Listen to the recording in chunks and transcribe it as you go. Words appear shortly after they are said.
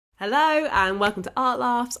Hello and welcome to Art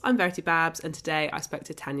Laughs. I'm Verity Babs and today I spoke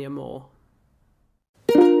to Thanyia Moore.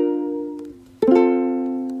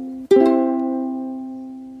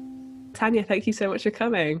 Thanyia, thank you so much for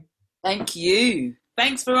coming. Thank you.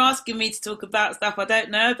 Thanks for asking me to talk about stuff I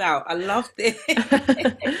don't know about. I loved it.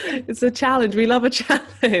 It's a challenge. We love a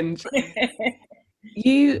challenge.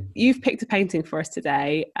 You've picked a painting for us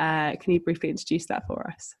today. Can you briefly introduce that for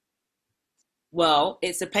us? Well,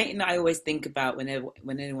 it's a painting that I always think about when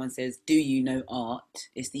anyone says, "Do you know art?"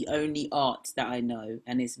 It's the only art that I know,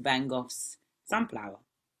 and it's Van Gogh's Sunflower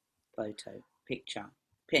photo, picture,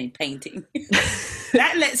 painting.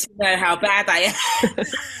 That lets you know how bad I am.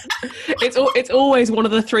 It's always one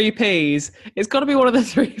of the three P's. It's got to be one of the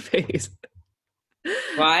three P's.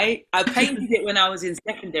 Right? I painted it when I was in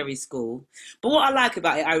secondary school. But what I like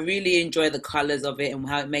about it, I really enjoy the colours of it and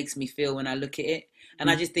how it makes me feel when I look at it. And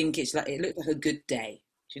I just think it looks like a good day.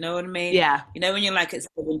 Do you know what I mean? Yeah. You know, when you're like at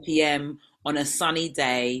 7 p.m. on a sunny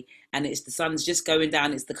day and the sun's just going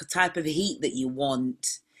down, it's the type of heat that you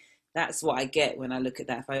want. That's what I get when I look at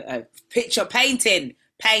that photo. Picture painting.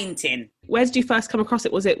 Where did you first come across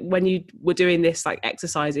it? Was it when you were doing this like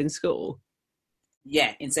exercise in school?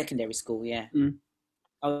 Yeah, in secondary school, yeah. Mm.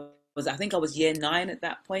 I think I was year 9 at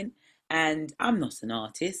that point, and I'm not an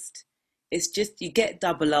artist. It's just you get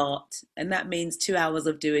double art, and that means 2 hours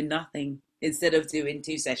of doing nothing instead of doing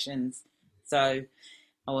 2 sessions. So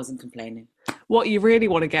I wasn't complaining. What you really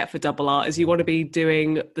want to get for double art is you want to be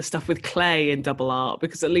doing the stuff with clay in double art,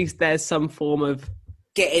 because at least there's some form of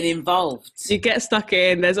Getting involved. you get stuck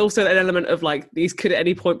in. There's also an element of like these could at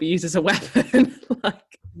any point be used as a weapon.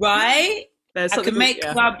 Like Right? there's I something can make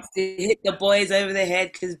yeah. clubs to hit the boys over the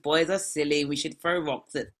head because boys are silly. We should throw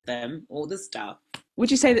rocks at them, all the stuff.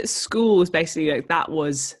 Would you say that school was basically like that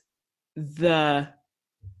was the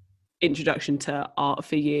introduction to art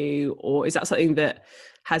for you, or is that something that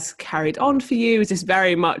has carried on for you? Is this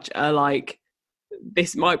very much a like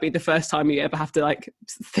this might be the first time you ever have to like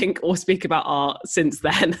think or speak about art since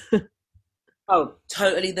then? Oh,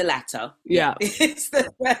 totally the latter. Yeah. It's the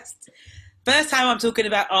first time I'm talking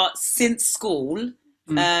about art since school.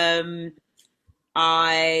 Mm.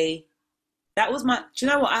 I that was my. Do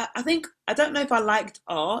you know what? I think I don't know if I liked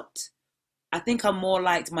art. I think I more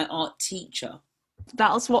liked my art teacher.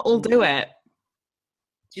 That's what will do it.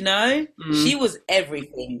 Do you know? Mm. She was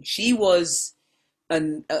everything. She was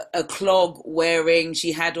a clog wearing.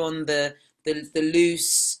 She had on the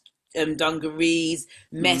loose dungarees,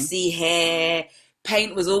 Mm. messy hair.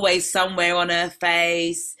 Paint was always somewhere on her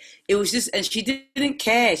face. It was just, and she didn't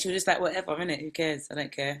care. She was just like, whatever, innit? Who cares? I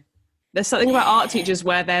don't care. There's something about art teachers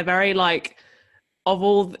where they're very like of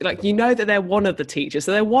all like you know that they're one of the teachers,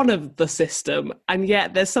 so they're one of the system, and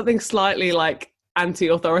yet there's something slightly like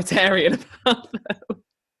anti-authoritarian about them.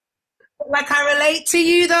 Like I relate to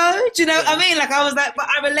you though. Do you know what Yeah. I mean? Like I was like, but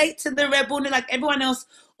I relate to the rebel. Like everyone else,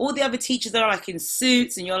 all the other teachers are like in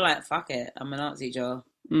suits, and you're like, fuck it, I'm an art teacher.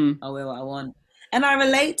 Mm. I wear what I want, and I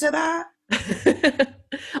relate to that.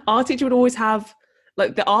 Our teacher would always have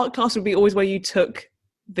like the art class would be always where you took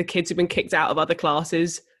the kids who've been kicked out of other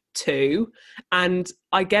classes too, and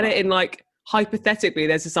I get it in like hypothetically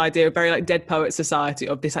there's this idea of very like Dead Poet Society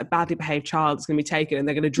of this like badly behaved child that's going to be taken and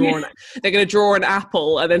Yeah. they're going to draw an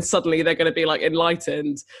apple and then suddenly they're going to be like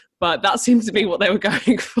enlightened, but that seems to be what they were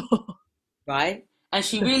going for. Right? And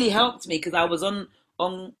she really helped me because I was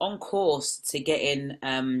on course to get in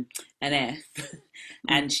an F,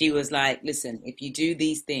 and she was like, "Listen, if you do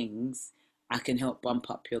these things, I can help bump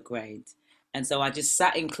up your grade." And so I just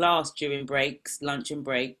sat in class during breaks, lunch and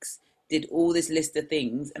breaks, did all this list of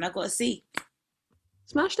things, and I got a C.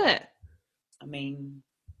 Smashed it. I mean,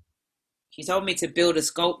 she told me to build a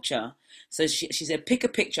sculpture. So she said, pick a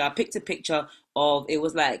picture. I picked a picture of, it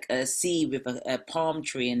was like a sea with a palm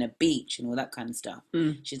tree and a beach and all that kind of stuff.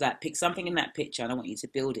 Mm. She's like, pick something in that picture and I want you to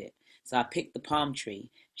build it. So I picked the palm tree.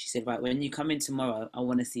 She said, right, when you come in tomorrow, I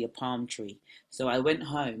want to see a palm tree. So I went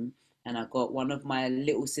home and I got one of my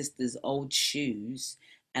little sister's old shoes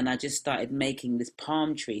and I just started making this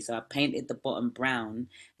palm tree. So I painted the bottom brown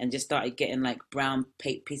and just started getting like brown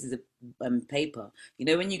pieces of paper. You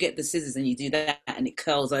know, when you get the scissors and you do that and it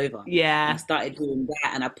curls over. And I Yeah. started doing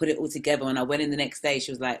that and I put it all together. And I went in the next day. She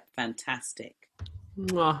was like, fantastic.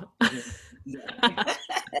 Mwah. Yeah. Yeah.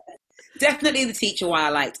 Definitely the teacher why I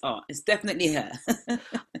liked art. It's definitely her.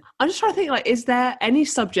 I'm just trying to think, like, is there any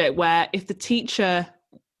subject where if the teacher,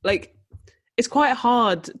 like, it's quite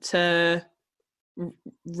hard to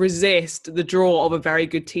resist the draw of a very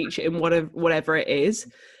good teacher in whatever it is,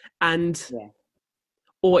 and Yeah.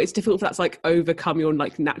 or it's difficult for that to like overcome your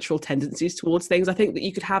like natural tendencies towards things. I think that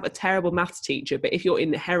you could have a terrible maths teacher, but if you're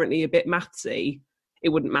inherently a bit mathsy, it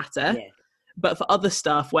wouldn't matter. Yeah. But for other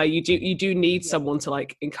stuff where you do need Yeah. someone to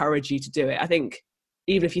like encourage you to do it, I think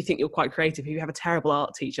even if you think you're quite creative, if you have a terrible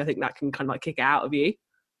art teacher, I think that can kind of like kick it out of you.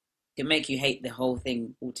 Can make you hate the whole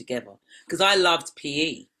thing altogether. Because I loved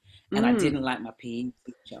PE and I Mm. didn't like my PE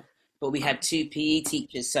teacher. But we had two PE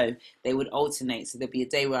teachers, so they would alternate. So there'd be a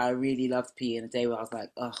day where I really loved PE and a day where I was like,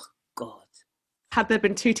 oh, God. Had there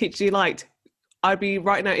been two teachers you liked, I'd be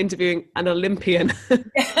right now interviewing an Olympian.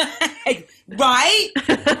 Right?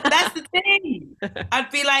 That's the thing. I'd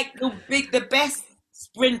be like the best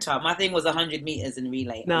sprinter. My thing was 100 meters and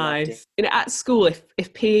relay. I loved it. Nice. You know, at school,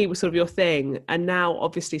 if PE was sort of your thing, and now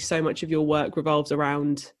obviously so much of your work revolves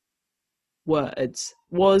around words,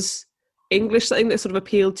 was English something that sort of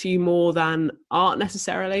appealed to you more than art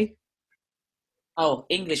necessarily? Oh,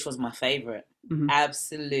 English was my favorite. Mm-hmm.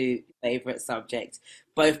 Absolute favorite subject.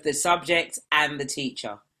 Both the subject and the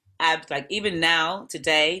teacher. Like even now,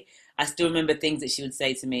 today, I still remember things that she would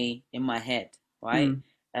say to me in my head, right? Mm.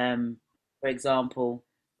 Um, for example,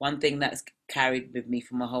 one thing that's carried with me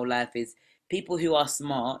for my whole life is people who are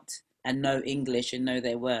smart and know English and know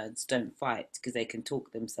their words don't fight because they can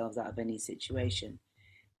talk themselves out of any situation.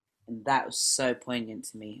 And that was so poignant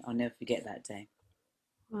to me. I'll never forget that day.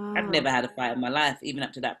 I've Wow. never had a fight in my life, even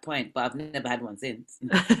up to that point, but I've never had one since.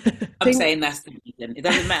 I'm Think saying that's the reason. It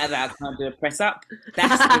doesn't matter that I can't do a press up.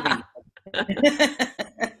 That's the reason.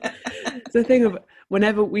 the thing of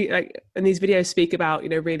whenever we like in these videos speak about, you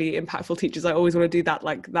know, really impactful teachers, I always want to do that,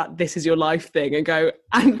 like that this is your life thing and go,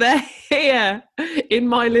 and they're here in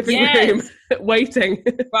my living room Yes, waiting.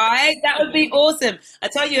 right? That would be awesome. I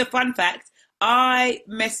tell you a fun fact. I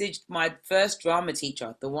messaged my first drama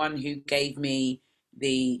teacher, the one who gave me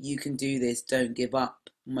the "you can do this, don't give up"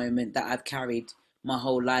 moment that I've carried my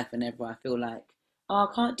whole life. Whenever I feel like, oh,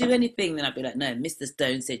 I can't do anything, then I'd be like, no, Mr.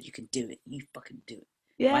 Stone said you can do it. You fucking do it.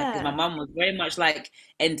 Right? Because my Yeah. mum was very much like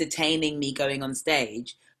entertaining me going on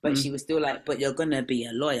stage, but she Mm. was still like, but you're gonna be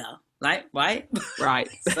a lawyer, like, right? Right.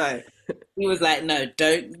 So he was like, no,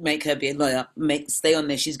 don't make her be a lawyer. Stay on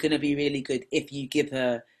there. She's gonna be really good if you give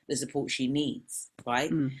her the support she needs,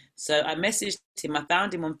 right? Mm. So I messaged him. I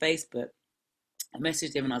found him on Facebook. I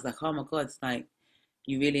messaged him and I was like, oh my God, it's like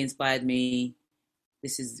you really inspired me.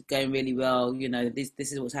 This is going really well. You know, this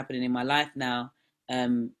is what's happening in my life now.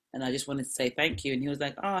 And I just wanted to say thank you. And he was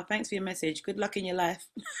like, oh, thanks for your message. Good luck in your life.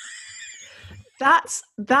 That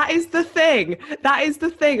is the thing. That is the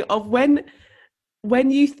thing of when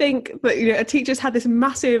you think that, you know, a teacher's had this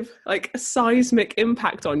massive like seismic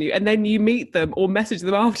impact on you, and then you meet them or message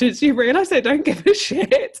them afterwards, you realise they don't give a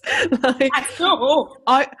shit. Like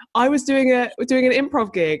I was doing an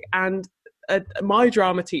improv gig, and my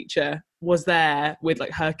drama teacher was there with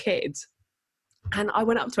like her kids. And I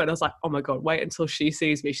went up to her and I was like, oh my God, wait until she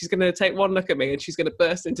sees me. She's going to take one look at me and she's going to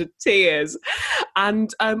burst into tears.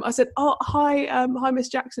 And I said, oh, hi, Miss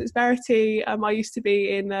Jackson, it's Verity. I used to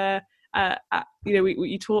be in, you know,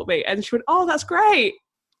 you taught me. And she went, oh, that's great.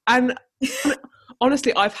 And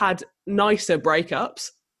honestly, I've had nicer breakups.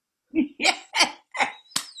 Yes.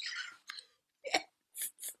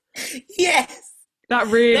 Yes. That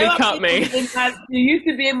really There are cut me. who used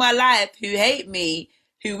to be in my life who hate me,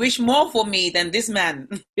 who wish more for me than this man.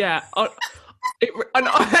 Yeah. And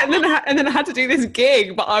then I had to do this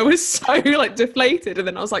gig, but I was so like deflated. And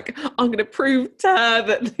then I was like, I'm going to prove to her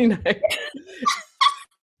that, you know,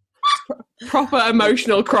 proper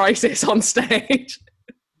emotional crisis on stage.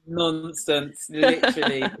 Nonsense,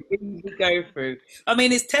 literally. Things we go through. I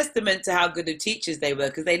mean, it's testament to how good of teachers they were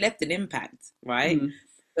because they left an impact, right? Mm.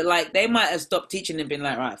 But like, they might have stopped teaching and been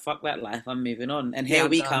like, right, fuck that life, I'm moving on. And here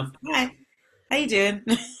we come. Hi, how you doing?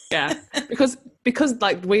 Yeah, because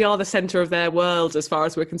like we are the center of their world as far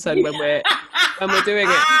as we're concerned when we're doing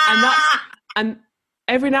it, and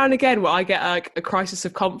every now and again where I get a crisis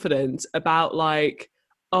of confidence about like,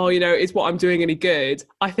 oh, you know, is what I'm doing any good?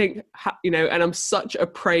 I think, you know, and I'm such a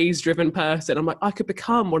praise-driven person. I'm like, I could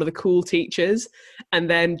become one of the cool teachers, and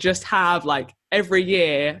then just have like every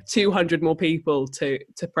year 200 more people to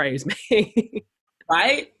praise me.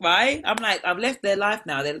 Right. I'm like, I've left their life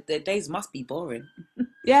now. Their days must be boring.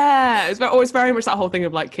 Yeah, it's very much that whole thing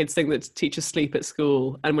of like kids think that teachers sleep at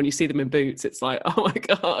school, and when you see them in boots, it's like, oh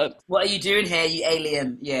my God. What are you doing here, you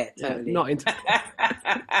alien? Yeah, totally. Not into.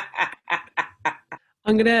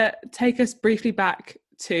 I'm going to take us briefly back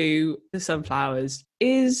to the sunflowers.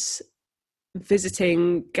 Is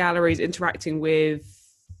visiting galleries, interacting with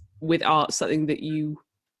art something that you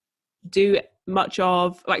do much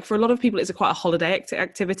of? Like for a lot of people, it's quite a holiday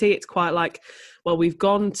activity. It's quite like, well, we've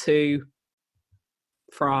gone to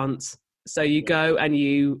France, so you go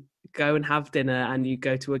and have dinner and you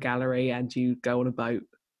go to a gallery and you go on a boat.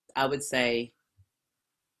 I would say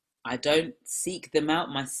I don't seek them out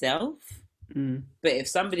myself. Mm. But if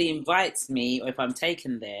somebody invites me or if I'm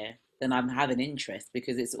taken there, then I'm having interest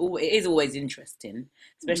because it is always interesting,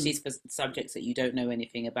 especially Mm. for subjects that you don't know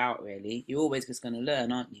anything about really. You're always just going to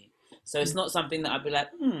learn, aren't you? So it's not something that I'd be like,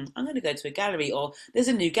 I'm going to go to a gallery or there's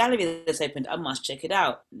a new gallery that's opened. I must check it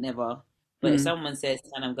out. Never. But if Mm. someone says,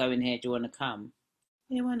 "Can I'm going here? Do you want to come?"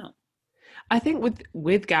 Yeah, why not? I think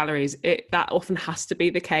with galleries, that often has to be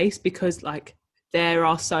the case because like there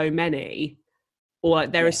are so many, or like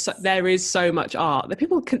Yes. there is so much art that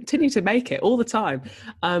people continue to make it all the time.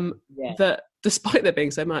 Yeah. That despite there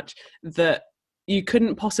being so much, that you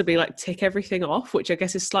couldn't possibly like tick everything off, which I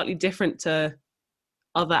guess is slightly different to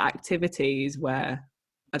other activities where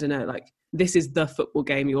I don't know, like this is the football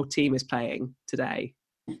game your team is playing today.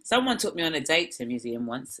 Someone took me on a date to a museum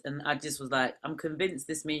once, and I just was like, "I'm convinced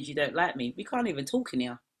this means you don't like me. We can't even talk in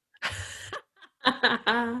here.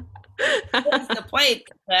 What's the point,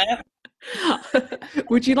 sir?"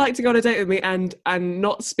 Would you like to go on a date with me and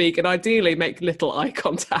not speak and ideally make little eye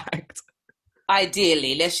contact?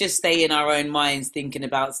 Ideally, let's just stay in our own minds thinking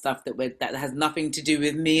about stuff that has nothing to do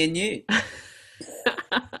with me and you.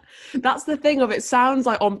 That's the thing of it sounds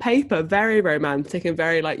like on paper very romantic and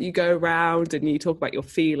very like you go around and you talk about your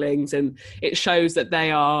feelings and it shows that they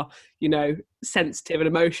are, you know, sensitive and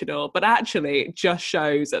emotional, but actually it just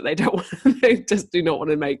shows that they don't they just do not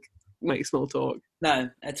want to make small talk. No,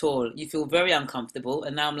 at all. You feel very uncomfortable,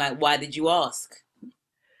 and now I'm like, why did you ask?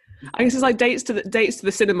 I guess it's like dates to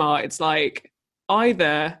the cinema. It's like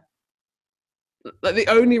either like the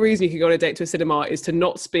only reason you can go on a date to a cinema is to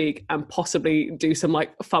not speak and possibly do some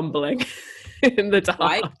like fumbling in the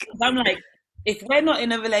Right? dark. 'Cause I'm like, if we're not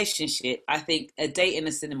in a relationship, I think a date in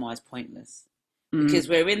a cinema is pointless Mm. because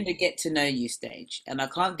we're in the get to know you stage, and I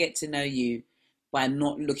can't get to know you by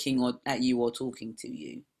not looking at you or talking to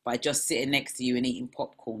you, by just sitting next to you and eating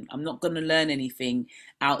popcorn. I'm not going to learn anything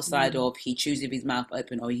outside Mm. of he chews with his mouth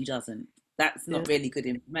open or he doesn't. That's Yeah. not really good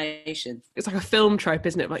information. It's like a film trope,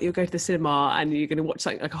 isn't it? Like you'll go to the cinema and you're going to watch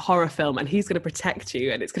something like a horror film, and he's going to protect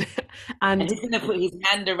you, and it's going to, And and he's going to put his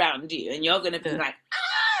hand around you, and you're going to be yeah. like,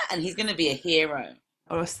 ah, and he's going to be a hero.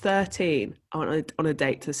 I was 13. I went on a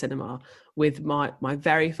date to the cinema with my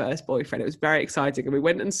very first boyfriend. It was very exciting, and we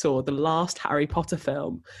went and saw the last Harry Potter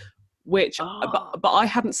film, which Oh, but I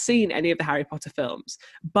hadn't seen any of the Harry Potter films,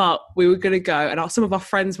 but we were going to go and some of our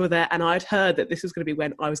friends were there, and I'd heard that this was going to be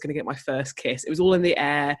when I was going to get my first kiss. It was all in the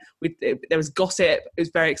air. There was gossip. It was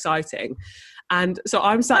very exciting. And so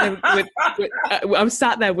I'm sat there I'm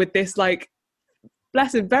sat there with this like,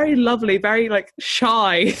 bless him, very lovely, very like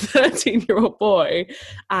shy 13-year-old boy.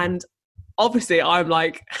 And obviously I'm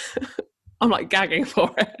like, I'm like gagging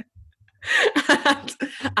for it. and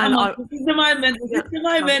come on, I, this is the moment, this is the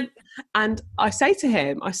moment. and I say to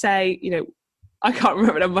him, I say, you know, I can't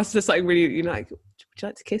remember. I must have something really, you know, like, would you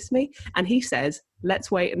like to kiss me? And he says, let's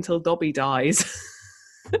wait until Dobby dies.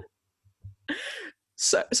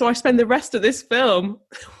 So I spend the rest of this film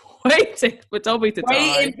waiting for Dobby to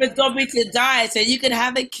die. Waiting for Dobby to die so you can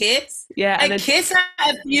have a kiss? Yeah, and a kiss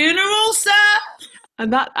at a funeral, sir?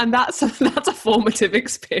 and that's a formative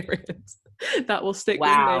experience that will stick with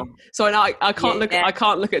Wow. me. So I can't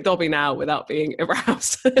look at Dobby now without being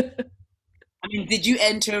aroused. I mean, did you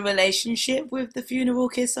enter a relationship with the funeral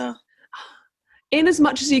kisser? In as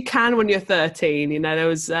much as you can when you're 13, you know, there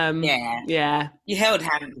was Yeah. You held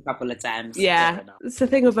hands a couple of times. Yeah. It's the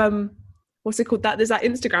thing of what's it called? There's that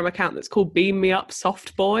Instagram account that's called Beam Me Up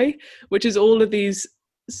Soft Boy, which is all of these.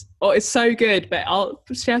 Oh, it's so good, but I'll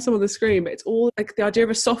share some on the screen. But it's all like the idea of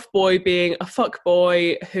a soft boy being a fuck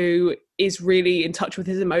boy who is really in touch with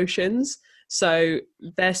his emotions. So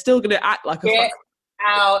they're still going to act like a fuck.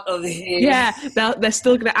 Out of here. Yeah, they're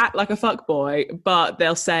still going to act like a fuck boy, but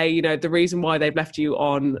they'll say, you know, the reason why they've left you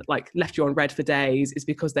on red for days is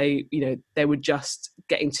because they, you know, they were just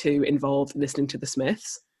getting too involved in listening to the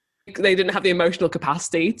Smiths. They didn't have the emotional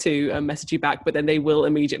capacity to message you back, but then they will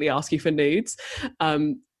immediately ask you for nudes.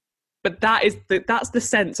 But that's the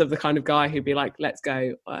sense of the kind of guy who'd be like, let's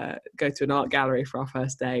go to an art gallery for our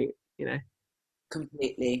first date, you know.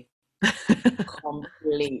 Completely.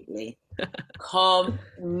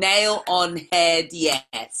 Nail on head,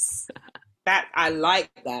 yes. That I like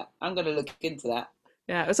that. I'm gonna look into that.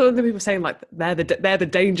 Yeah, some of the people saying like they're the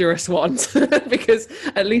dangerous ones because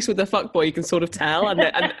at least with the fuckboy you can sort of tell,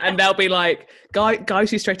 and they'll be like guys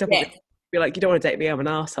who straight up be like, you don't want to date me, I'm an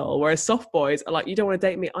asshole. Whereas soft boys are like, you don't want to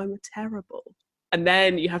date me, I'm terrible. And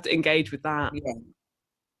then you have to engage with that. Yeah.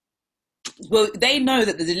 Well, they know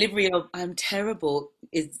that the delivery of "I'm terrible"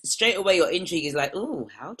 is straight away. Your intrigue is like, "Oh,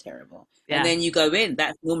 how terrible!" Yeah. And then you go in.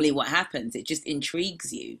 That's normally what happens. It just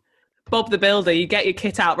intrigues you. Bob the Builder, you get your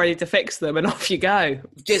kit out ready to fix them and off you go.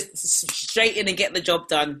 Just straight in and get the job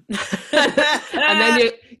done. And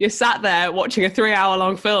then you're sat there watching a 3-hour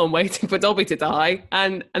long film waiting for Dobby to die,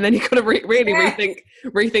 and then you've got to really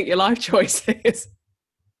rethink your life choices.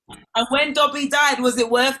 And when Dobby died, was it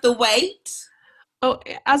worth the wait? Oh,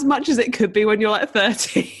 as much as it could be when you're like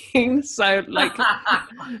 13. So like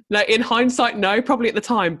in hindsight, no. Probably at the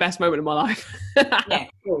time, best moment of my life. Yeah, of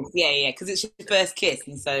course. Yeah, because it's your first kiss,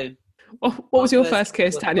 and so. What was your first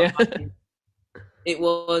kiss, Thanyia? It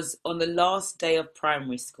was on the last day of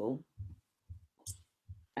primary school,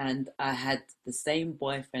 and I had the same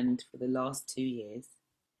boyfriend for the last 2 years.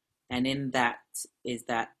 And in that is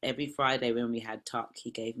that every Friday when we had tuck,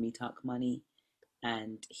 he gave me tuck money,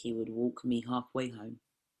 and he would walk me halfway home.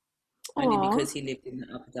 Only because he lived in the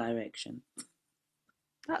other direction.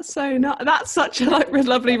 That's that's such a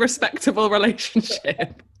lovely, respectable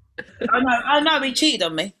relationship. I know, he cheated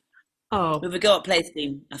on me. Oh, with a girl at play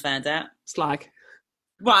scheme, I found out. Slag.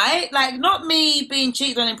 Right, like not me being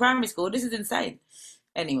cheated on in primary school. This is insane.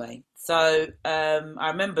 Anyway, so I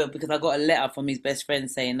remember because I got a letter from his best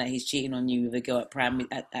friend saying that he's cheating on you with a girl at primary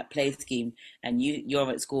at play scheme, and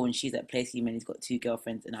you're at school and she's at play scheme and he's got 2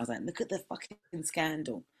 girlfriends. And I was like, look at the fucking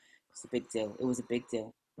scandal. It's a big deal. It was a big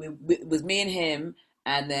deal. It was me and him,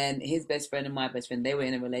 and then his best friend and my best friend. They were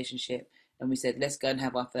in a relationship, and we said, let's go and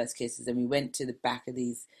have our first kisses. And we went to the back of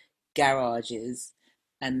these garages,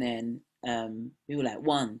 and then we were like, we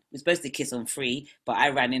were supposed to kiss on 3, but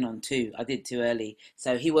I ran in on 2. I did too early,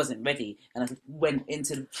 so he wasn't ready, and I went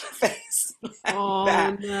into the face like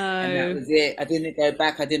that. No. And that was it. I didn't go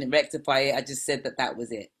back, I didn't rectify it, I just said that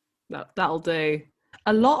was it. That'll do.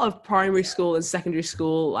 A lot of primary school and secondary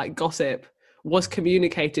school like gossip was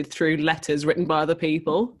communicated through letters written by other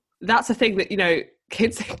people. That's a thing that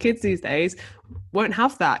kids these days won't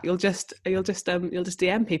have that. You'll just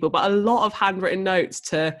DM people, but a lot of handwritten notes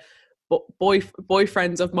to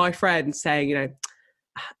boyfriends of my friends saying,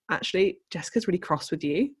 actually Jessica's really cross with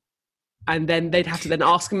you, and then they'd have to then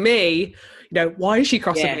ask me, why is she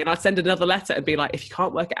cross with me, and I'd send another letter and be like, if you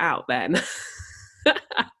can't work it out, then.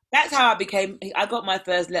 That's how I got my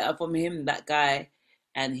first letter from him, that guy,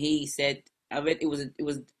 and he said, I read it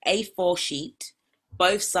was A4 sheet,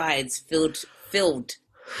 both sides filled.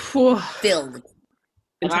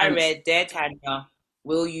 And I read, Dear Thanyia,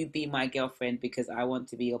 will you be my girlfriend because I want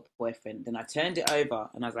to be your boyfriend? Then I turned it over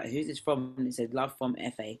and I was like, who's this from? And it said, love from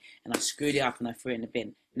FA. And I screwed it up and I threw it in the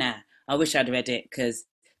bin. Nah, I wish I'd read it because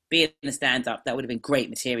being a stand-up, that would have been great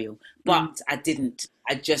material. But I didn't.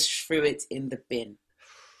 I just threw it in the bin.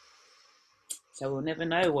 So we'll never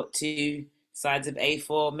know what 2 sides of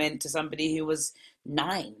A4 meant to somebody who was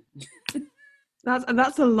 9.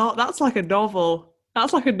 That's a lot. That's like a novel.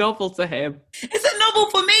 That's like a novel to him. It's a novel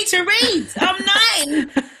for me to read. I'm 9.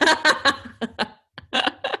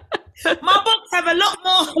 My books have a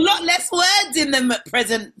lot less words in them at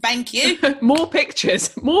present. Thank you. More pictures.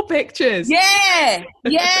 Yeah.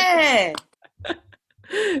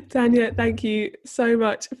 Thanyia, thank you so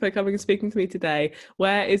much for coming and speaking to me today.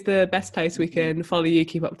 Where is the best place we can follow you,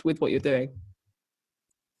 keep up with what you're doing?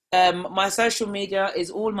 My social media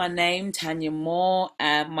is all my name, Thanyia Moore.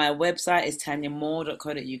 My website is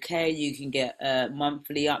thanyiamoore.co.uk. You can get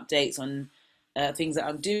monthly updates on things that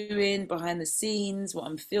I'm doing behind the scenes, what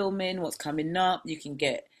I'm filming, what's coming up. You can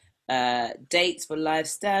get dates for live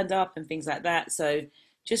stand-up and things like that. So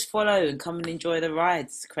just follow and come and enjoy the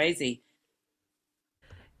rides. It's crazy.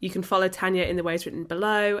 You can follow Thanyia in the ways written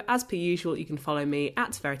below. As per usual, you can follow me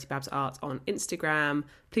at VerityBabsArt on Instagram.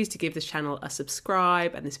 Please do give this channel a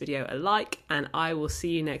subscribe and this video a like, and I will see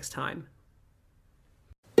you next time.